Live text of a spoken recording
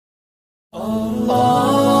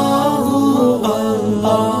السلام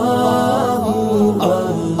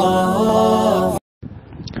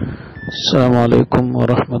عليكم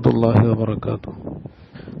ورحمة الله وبركاته.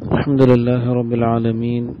 الحمد لله رب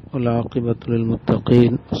العالمين والعاقبة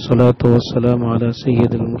للمتقين والصلاة والسلام على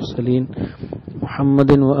سيد المرسلين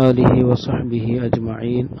محمد وآله وصحبه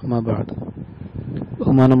أجمعين أما بعد.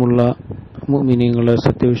 ബഹുമാനമുള്ള മുഅ്മിനീങ്ങളെ,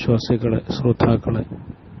 സത്യവിശ്വാസികളെ, ശ്രോതാക്കളെ,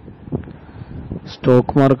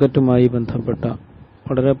 സ്റ്റോക്ക് മാർക്കറ്റുമായി ബന്ധപ്പെട്ട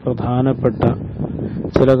വളരെ പ്രധാനപ്പെട്ട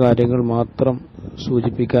ചില കാര്യങ്ങൾ മാത്രം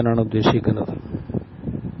സൂചിപ്പിക്കാനാണ് ഉദ്ദേശിക്കുന്നത്.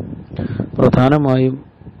 പ്രധാനമായും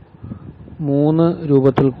 3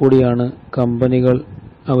 രൂപത്തിൽ കൂടിയാണ് കമ്പനികൾ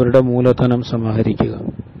അവരുടെ മൂലധനം സമാഹരിക്കുക.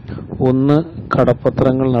 1,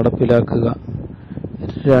 കടപ്പത്രങ്ങൾ നടപ്പിലാക്കുക.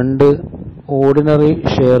 2, ഓർഡിനറി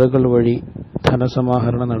ഷെയറുകൾ വഴി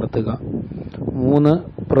ധനസമാഹരണം നടത്തുക. 3,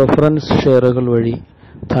 പ്രിഫറൻസ് ഷെയറുകൾ വഴി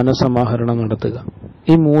ധനസമാഹരണം നടത്തുക.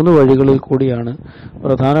 ഈ 3 വഴികളിൽ കൂടിയാണ്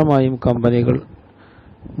പ്രധാനമായും കമ്പനികൾ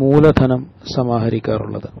മൂലധനം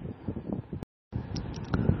സമാഹരിക്കാറുള്ളത്.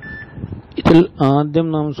 ഇതിൽ ആദ്യം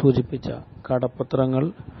നാം സൂചിപ്പിച്ച കടപ്പത്രങ്ങൾ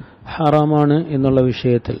ഹറാമാണ് എന്നുള്ള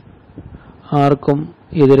വിഷയത്തിൽ ആർക്കും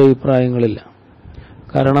എതിരഭിപ്രായങ്ങളില്ല.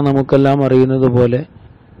 കാരണം നമുക്കെല്ലാം അറിയുന്നത് പോലെ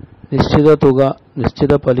നിശ്ചിത തുക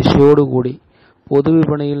നിശ്ചിത പലിശയോടുകൂടി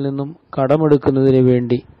പൊതുവിപണിയിൽ നിന്നും കടമെടുക്കുന്നതിന്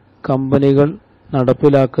വേണ്ടി കമ്പനികൾ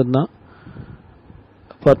നടപ്പിലാക്കുന്ന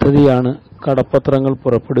പദ്ധതിയാണ് കടപ്പത്രങ്ങൾ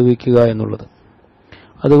പുറപ്പെടുവിക്കുക എന്നുള്ളത്.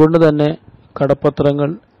 അതുകൊണ്ട് തന്നെ കടപ്പത്രങ്ങൾ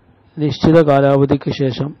നിശ്ചിത കാലാവധിക്ക്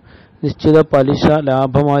ശേഷം നിശ്ചിത പലിശ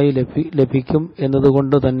ലാഭമായി ലഭിക്കും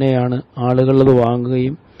എന്നതുകൊണ്ട് തന്നെയാണ് ആളുകൾ അത്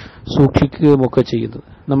വാങ്ങുകയും സൂക്ഷിക്കുകയും ഒക്കെ ചെയ്യുന്നത്.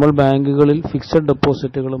 നമ്മൾ ബാങ്കുകളിൽ ഫിക്സഡ്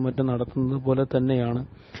ഡെപ്പോസിറ്റുകളും മറ്റും നടത്തുന്നത് പോലെ തന്നെയാണ്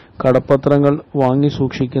കടപ്പത്രങ്ങൾ വാങ്ങി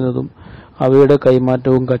സൂക്ഷിക്കുന്നതും അവയുടെ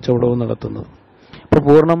കൈമാറ്റവും കച്ചവടവും നടത്തുന്നതും. ഇപ്പോൾ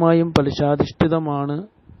പൂർണ്ണമായും പലിശാധിഷ്ഠിതമാണ്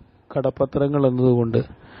കടപ്പത്രങ്ങൾ എന്നതുകൊണ്ട്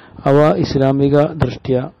അവ ഇസ്ലാമിക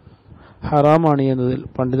ദൃഷ്ട്യ ഹറാമാണ് എന്നതിൽ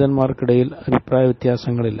പണ്ഡിതന്മാർക്കിടയിൽ അഭിപ്രായ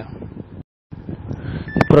വ്യത്യാസങ്ങളില്ല.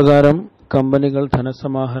 ഇപ്രകാരം കമ്പനികൾ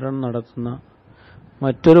ധനസമാഹരണം നടത്തുന്ന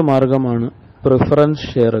മറ്റൊരു മാർഗമാണ് പ്രിഫറൻസ്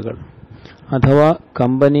ഷെയറുകൾ. അഥവാ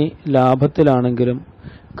കമ്പനി ലാഭത്തിലാണെങ്കിലും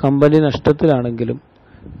കമ്പനി നഷ്ടത്തിലാണെങ്കിലും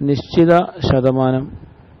നിശ്ചിത ശതമാനം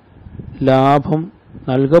ലാഭം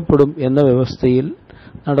നൽകപ്പെടും എന്ന വ്യവസ്ഥയിൽ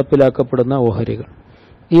നടപ്പിലാക്കപ്പെടുന്ന ഓഹരികൾ.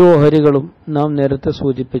 ഈ ഓഹരികളും നാം നേരത്തെ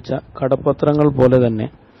സൂചിപ്പിച്ച കടപ്പത്രങ്ങൾ പോലെ തന്നെ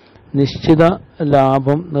നിശ്ചിത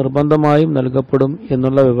ലാഭം നിർബന്ധമായും നൽകപ്പെടും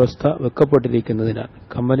എന്നുള്ള വ്യവസ്ഥ വെക്കപ്പെട്ടിരിക്കുന്നതിനാൽ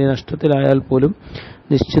കമ്പനി നഷ്ടത്തിലായാൽ പോലും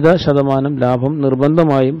നിശ്ചിത ശതമാനം ലാഭം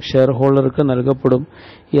നിർബന്ധമായും ഷെയർ ഹോൾഡർക്ക് നൽകപ്പെടും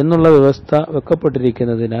എന്നുള്ള വ്യവസ്ഥ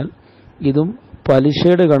വെക്കപ്പെട്ടിരിക്കുന്നതിനാൽ ഇതും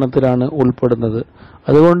പലിശയുടെ ഗണത്തിലാണ് ഉൾപ്പെടുന്നത്.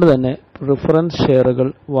 അതുകൊണ്ട് തന്നെ പ്രിഫറൻസ് ഷെയറുകൾ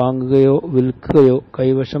വാങ്ങുകയോ വിൽക്കുകയോ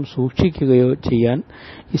കൈവശം സൂക്ഷിക്കുകയോ ചെയ്യാൻ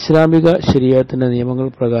ഇസ്ലാമിക ശരീഅത്തിന്റെ നിയമങ്ങൾ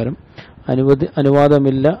പ്രകാരം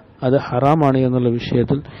അനുവാദമില്ല. അത് ഹറാമാണ് എന്നുള്ള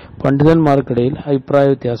വിഷയത്തിൽ പണ്ഡിതന്മാർക്കിടയിൽ അഭിപ്രായ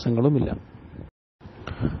വ്യത്യാസങ്ങളുമില്ല.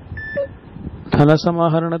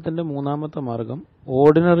 ധനസമാഹരണത്തിന്റെ 3ാമത്തെ മാർഗം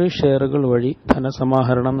ഓർഡിനറി ഷെയറുകൾ വഴി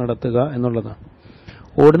ധനസമാഹരണം നടത്തുക എന്നുള്ളതാണ്.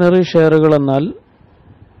 ഓർഡിനറി ഷെയറുകൾ എന്നാൽ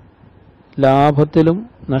ലാഭത്തിലും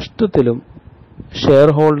നഷ്ടത്തിലും ഷെയർ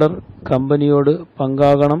ഹോൾഡർ കമ്പനിയോട്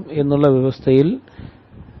പങ്കാകണം എന്നുള്ള വ്യവസ്ഥയിൽ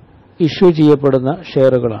ഇഷ്യൂ ചെയ്യപ്പെടുന്ന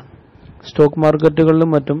ഷെയറുകളാണ്. സ്റ്റോക്ക് മാർക്കറ്റുകളിലും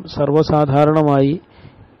മറ്റും സർവ്വസാധാരണമായി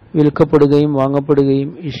വിൽക്കപ്പെടുകയും വാങ്ങപ്പെടുകയും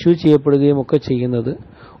ഇഷ്യൂ ചെയ്യപ്പെടുകയും ഒക്കെ ചെയ്യുന്നത്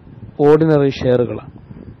ഓർഡിനറി ഷെയറുകളാണ്.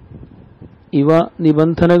 ഇവ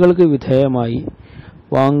നിബന്ധനകൾക്ക് വിധേയമായി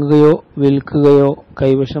വാങ്ങുകയോ വിൽക്കുകയോ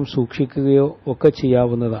കൈവശം സൂക്ഷിക്കുകയോ ഒക്കെ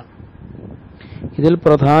ചെയ്യാവുന്നതാണ്. ഇതിൽ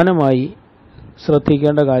പ്രധാനമായി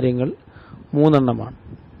ശ്രദ്ധിക്കേണ്ട കാര്യങ്ങൾ 3 എണ്ണമാണ്.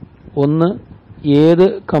 1, ഏത്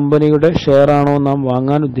കമ്പനിയുടെ ഷെയറാണോ നാം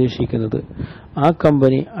വാങ്ങാൻ ഉദ്ദേശിക്കുന്നത് ആ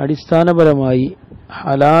കമ്പനി അടിസ്ഥാനപരമായി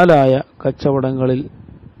ഹലാലായ കച്ചവടങ്ങളിൽ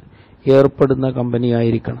ഏർപ്പെടുന്ന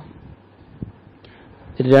കമ്പനിയായിരിക്കണം.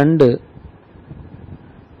 2,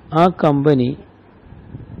 ആ കമ്പനി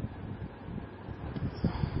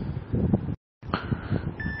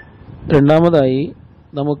രണ്ടാമതായി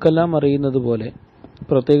നമുക്കെല്ലാം അറിയുന്നത് പോലെ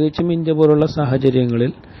പ്രത്യേകിച്ചും ഇന്ത്യ പോലുള്ള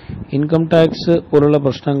സാഹചര്യങ്ങളിൽ ഇൻകം ടാക്സ് പോലുള്ള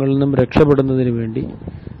പ്രശ്നങ്ങളിൽ നിന്നും രക്ഷപ്പെടുന്നതിന് വേണ്ടി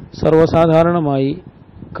സർവ്വസാധാരണമായി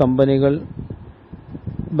കമ്പനികൾ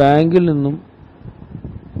ബാങ്കിൽ നിന്നും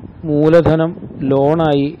മൂലധനം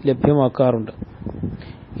ലോണായി ലഭ്യമാക്കാറുണ്ട്.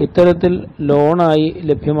 ഇത്തരത്തിൽ ലോണായി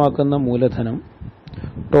ലഭ്യമാക്കുന്ന മൂലധനം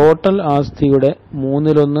ടോട്ടൽ ആസ്തിയുടെ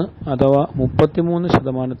 1/3 അഥവാ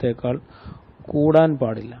 33% കൂടാൻ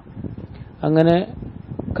പാടില്ല. അങ്ങനെ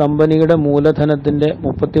കമ്പനിയുടെ മൂലധനത്തിന്റെ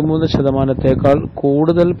 33%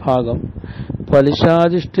 കൂടുതൽ ഭാഗം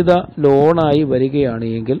പലിശാധിഷ്ഠിത ലോണായി വരികയാണ്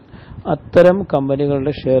എങ്കിൽ അത്തരം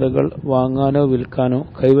കമ്പനികളുടെ ഷെയറുകൾ വാങ്ങാനോ വിൽക്കാനോ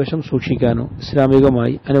കൈവശം സൂക്ഷിക്കാനോ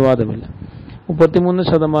ഇസ്ലാമികമായി അനുവാദമില്ല.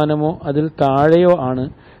 33% അതിൽ താഴെയോ ആണ്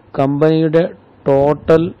കമ്പനിയുടെ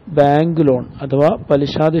ടോട്ടൽ ബാങ്ക് ലോൺ അഥവാ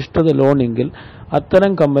പലിശാധിഷ്ഠിത ലോൺ എങ്കിൽ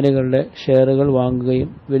അത്തരം കമ്പനികളുടെ ഷെയറുകൾ വാങ്ങുകയും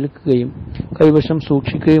വിൽക്കുകയും കൈവശം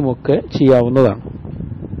സൂക്ഷിക്കുകയും ഒക്കെ ചെയ്യാവുന്നതാണ്.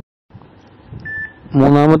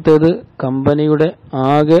 മൂന്നാമത്തേത് കമ്പനിയുടെ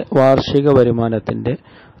ആകെ വാർഷിക വരുമാനത്തിന്റെ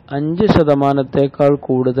 5%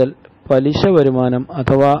 കൂടുതൽ പലിശ വരുമാനം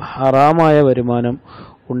അഥവാ ഹറാമായ വരുമാനം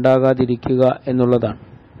ഉണ്ടാകാതിരിക്കുക എന്നുള്ളതാണ്.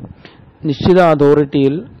 നിശ്ചിത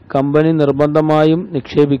അതോറിറ്റിയിൽ കമ്പനി നിർബന്ധമായും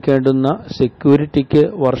നിക്ഷേപിക്കേണ്ടുന്ന സെക്യൂരിറ്റിക്ക്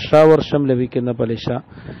വർഷാവർഷം ലഭിക്കുന്ന പലിശ,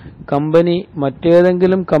 കമ്പനി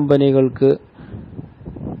മറ്റേതെങ്കിലും കമ്പനികൾക്ക്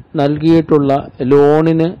നൽകിയിട്ടുള്ള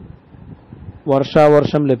ലോണിന്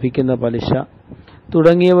വർഷാവർഷം ലഭിക്കുന്ന പലിശ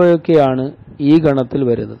തുടങ്ങിയവയൊക്കെയാണ് ഈ ഗണത്തിൽ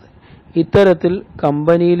വരുന്നത്. ഇത്തരത്തിൽ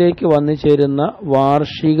കമ്പനിയിലേക്ക് വന്നു ചേരുന്ന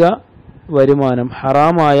വാർഷിക വരുമാനം,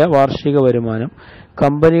 ഹറാമായ വാർഷിക വരുമാനം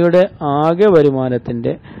കമ്പനിയുടെ ആകെ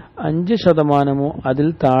വരുമാനത്തിന്റെ 5% അതിൽ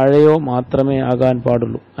താഴെയോ മാത്രമേ ആകാൻ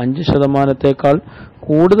പാടുള്ളൂ. 5%-ത്തേക്കാൾ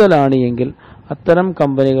കൂടുതലാണ് എങ്കിൽ അത്തരം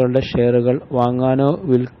കമ്പനികളുടെ ഷെയറുകൾ വാങ്ങാനോ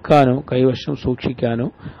വിൽക്കാനോ കൈവശം സൂക്ഷിക്കാനോ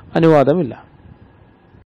അനുവാദമില്ല.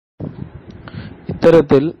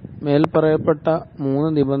 ഇത്തരത്തിൽ മേൽപ്പറയപ്പെട്ട 3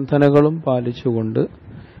 നിബന്ധനകളും പാലിച്ചുകൊണ്ട്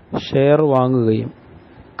ഷെയർ വാങ്ങുകയും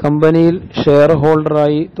കമ്പനിയിൽ ഷെയർ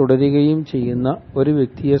ഹോൾഡറായി തുടരുകയും ചെയ്യുന്ന ഒരു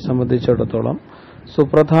വ്യക്തിയെ സംബന്ധിച്ചിടത്തോളം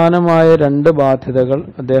സുപ്രധാനമായ 2 ബാധ്യതകൾ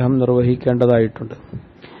അദ്ദേഹം നിർവഹിക്കേണ്ടതായിട്ടുണ്ട്.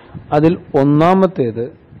 അതിൽ ഒന്നാമത്തേത്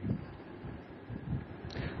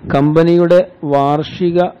കമ്പനിയുടെ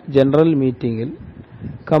വാർഷിക ജനറൽ മീറ്റിംഗിൽ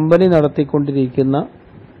കമ്പനി നടത്തിക്കൊണ്ടിരിക്കുന്ന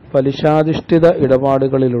പലിശാധിഷ്ഠിത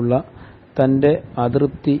ഇടപാടുകളിലുള്ള തന്റെ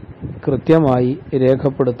അതൃപ്തി കൃത്യമായി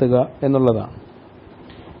രേഖപ്പെടുത്തുക എന്നുള്ളതാണ്.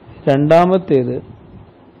 രണ്ടാമത്തേത്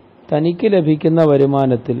തനിക്ക് ലഭിക്കുന്ന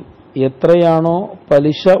വരുമാനത്തിൽ എത്രയാണോ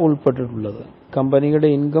പലിശ ഉൾപ്പെട്ടിട്ടുള്ളത്, കമ്പനിയുടെ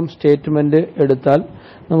ഇൻകം സ്റ്റേറ്റ്മെന്റ് എടുത്താൽ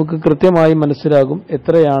നമുക്ക് കൃത്യമായി മനസ്സിലാകും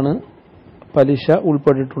എത്രയാണ് പലിശ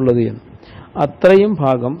ഉൾപ്പെട്ടിട്ടുള്ളത് എന്ന്. അത്രയും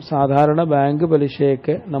ഭാഗം സാധാരണ ബാങ്ക്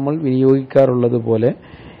പലിശയൊക്കെ നമ്മൾ വിനിയോഗിക്കാറുള്ളത് പോലെ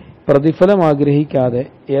പ്രതിഫലം ആഗ്രഹിക്കാതെ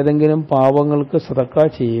ഏതെങ്കിലും പാവങ്ങൾക്ക് സദഖ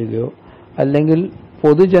ചെയ്യുകയോ അല്ലെങ്കിൽ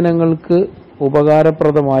പൊതുജനങ്ങൾക്ക്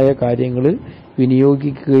ഉപകാരപ്രദമായ കാര്യങ്ങളിൽ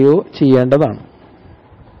വിനിയോഗിക്കുകയോ ചെയ്യേണ്ടതാണ്.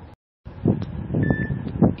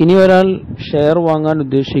 ഇനി ഒരാൾ ഷെയർ വാങ്ങാൻ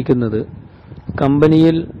ഉദ്ദേശിക്കുന്നത്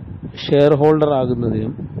കമ്പനിയിൽ ഷെയർ ഹോൾഡർ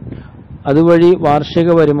ആകുന്നതിനും അതുവഴി വാർഷിക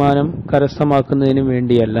വരുമാനം കരസ്ഥമാക്കുന്നതിനും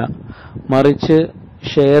വേണ്ടിയല്ല, മറിച്ച്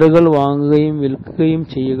ഷെയറുകൾ വാങ്ങുകയും വിൽക്കുകയും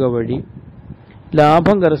ചെയ്യുക വഴി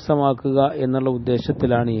ലാഭം കരസ്ഥമാക്കുക എന്നുള്ള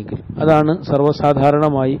ഉദ്ദേശത്തിലാണ് എങ്കിൽ അതാണ്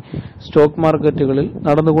സർവ്വസാധാരണമായി സ്റ്റോക്ക് മാർക്കറ്റുകളിൽ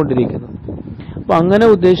നടന്നുകൊണ്ടിരിക്കുന്നത്. അപ്പം അങ്ങനെ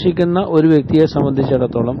ഉദ്ദേശിക്കുന്ന ഒരു വ്യക്തിയെ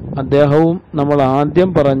സംബന്ധിച്ചിടത്തോളം അദ്ദേഹവും നമ്മൾ ആദ്യം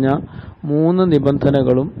പറഞ്ഞ 3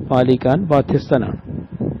 നിബന്ധനകളും പാലിക്കാൻ ബാധ്യസ്ഥനാണ്.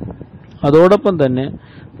 അതോടൊപ്പം തന്നെ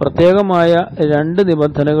പ്രത്യേകമായ 2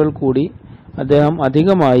 നിബന്ധനകൾ കൂടി അദ്ദേഹം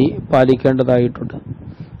അധികമായി പാലിക്കേണ്ടതായിട്ടുണ്ട്.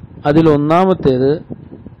 അതിലൊന്നാമത്തേത്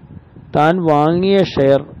താൻ വാങ്ങിയ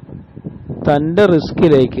ഷെയർ തന്റെ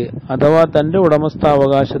റിസ്കിലേക്ക് അഥവാ തന്റെ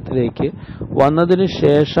ഉടമസ്ഥാവകാശത്തിലേക്ക് വന്നതിന്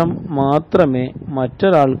ശേഷം മാത്രമേ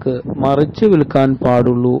മറ്റൊരാൾക്ക് മറിച്ച് വിൽക്കാൻ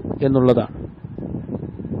പാടുള്ളൂ എന്നുള്ളതാണ്.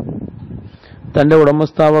 തന്റെ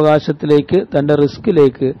ഉടമസ്ഥാവകാശത്തിലേക്ക്, തന്റെ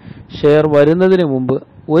റിസ്കിലേക്ക് ഷെയർ വരുന്നതിന് മുമ്പ്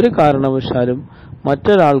ഒരു കാരണവശാലും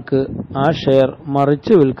മറ്റൊരാൾക്ക് ആ ഷെയർ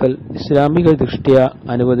മറിച്ച് വിൽക്കൽ ഇസ്ലാമിക ദൃഷ്ട്യാ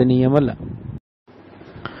അനുവദനീയമല്ല.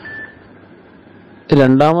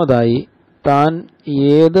 രണ്ടാമതായി, താൻ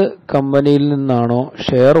ഏത് കമ്പനിയിൽ നിന്നാണോ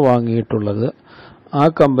ഷെയർ വാങ്ങിയിട്ടുള്ളത് ആ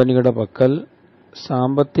കമ്പനിയുടെ പക്കൽ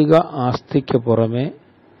സാമ്പത്തിക ആസ്തിക്ക് പുറമെ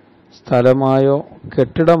സ്ഥലമായോ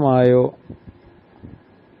കെട്ടിടമായോ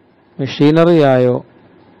മെഷീനറിയായോ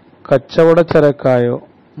കച്ചവടച്ചരക്കായോ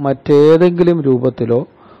മറ്റേതെങ്കിലും രൂപത്തിലോ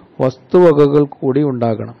വസ്തുവകകൾ കൂടി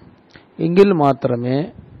ഉണ്ടാകണം. എങ്കിൽ മാത്രമേ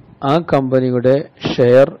ആ കമ്പനിയുടെ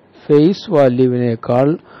ഷെയർ ഫേസ് വാല്യൂവിനേക്കാൾ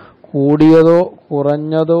കൂടിയതോ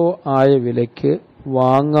കുറഞ്ഞതോ ആയ വിലയ്ക്ക്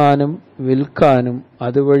വാങ്ങാനും വിൽക്കാനും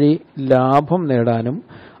അതുവഴി ലാഭം നേടാനും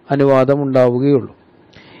അനുവാദമുണ്ടാവുകയുള്ളൂ.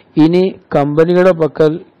 ഇനി കമ്പനിയുടെ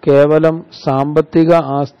പക്കൽ കേവലം സാമ്പത്തിക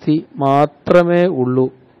ആസ്തി മാത്രമേ ഉള്ളൂ,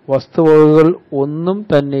 വസ്തുവകകൾ ഒന്നും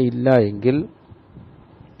തന്നെ ഇല്ല എങ്കിൽ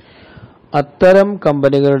അത്തരം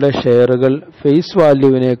കമ്പനികളുടെ ഷെയറുകൾ ഫേസ്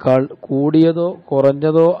വാല്യൂവിനേക്കാൾ കൂടിയതോ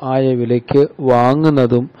കുറഞ്ഞതോ ആയ വിലയ്ക്ക്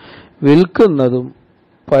വാങ്ങുന്നതും വിൽക്കുന്നതും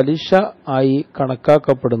പലിശ ആയി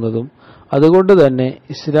കണക്കാക്കപ്പെടുന്നതും അതുകൊണ്ട് തന്നെ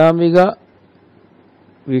ഇസ്ലാമിക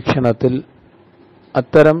വീക്ഷണത്തിൽ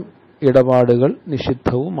അത്തരം ഇടപാടുകൾ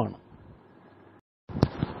നിഷിദ്ധവുമാണ്.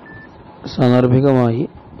 സാന്ദർഭികമായി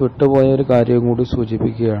വിട്ടുപോയ ഒരു കാര്യം കൂടി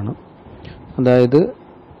സൂചിപ്പിക്കുകയാണ്. അതായത്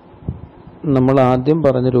നമ്മൾ ആദ്യം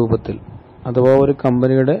പറഞ്ഞ രൂപത്തിൽ അഥവാ ഒരു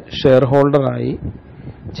കമ്പനിയുടെ ഷെയർ ഹോൾഡറായി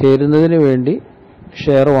ചേരുന്നതിന് വേണ്ടി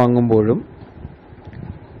ഷെയർ വാങ്ങുമ്പോഴും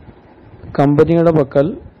കമ്പനിയുടെ പക്കൽ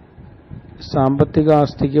സാമ്പത്തിക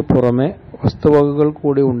ആസ്തിക്ക് പുറമെ വസ്തുവകകൾ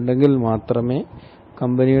കൂടി ഉണ്ടെങ്കിൽ മാത്രമേ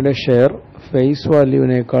കമ്പനിയുടെ ഷെയർ ഫേസ്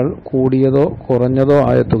വാല്യൂവിനേക്കാൾ കൂടിയതോ കുറഞ്ഞതോ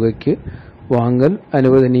ആയ തുകയ്ക്ക് വാങ്ങൽ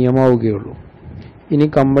അനുവദനീയമാവുകയുള്ളൂ.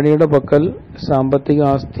 ഇനി കമ്പനിയുടെ പക്കൽ സാമ്പത്തിക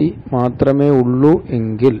ആസ്തി മാത്രമേ ഉള്ളൂ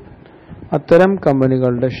എങ്കിൽ അത്തരം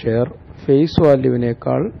കമ്പനികളുടെ ഷെയർ ഫേസ്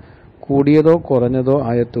വാല്യൂവിനേക്കാൾ കൂടിയതോ കുറഞ്ഞതോ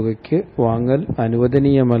ആയ തുകയ്ക്ക് വാങ്ങൽ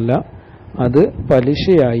അനുവദനീയമല്ല. അത്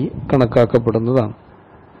പലിശയായി കണക്കാക്കപ്പെടുന്നതാണ്.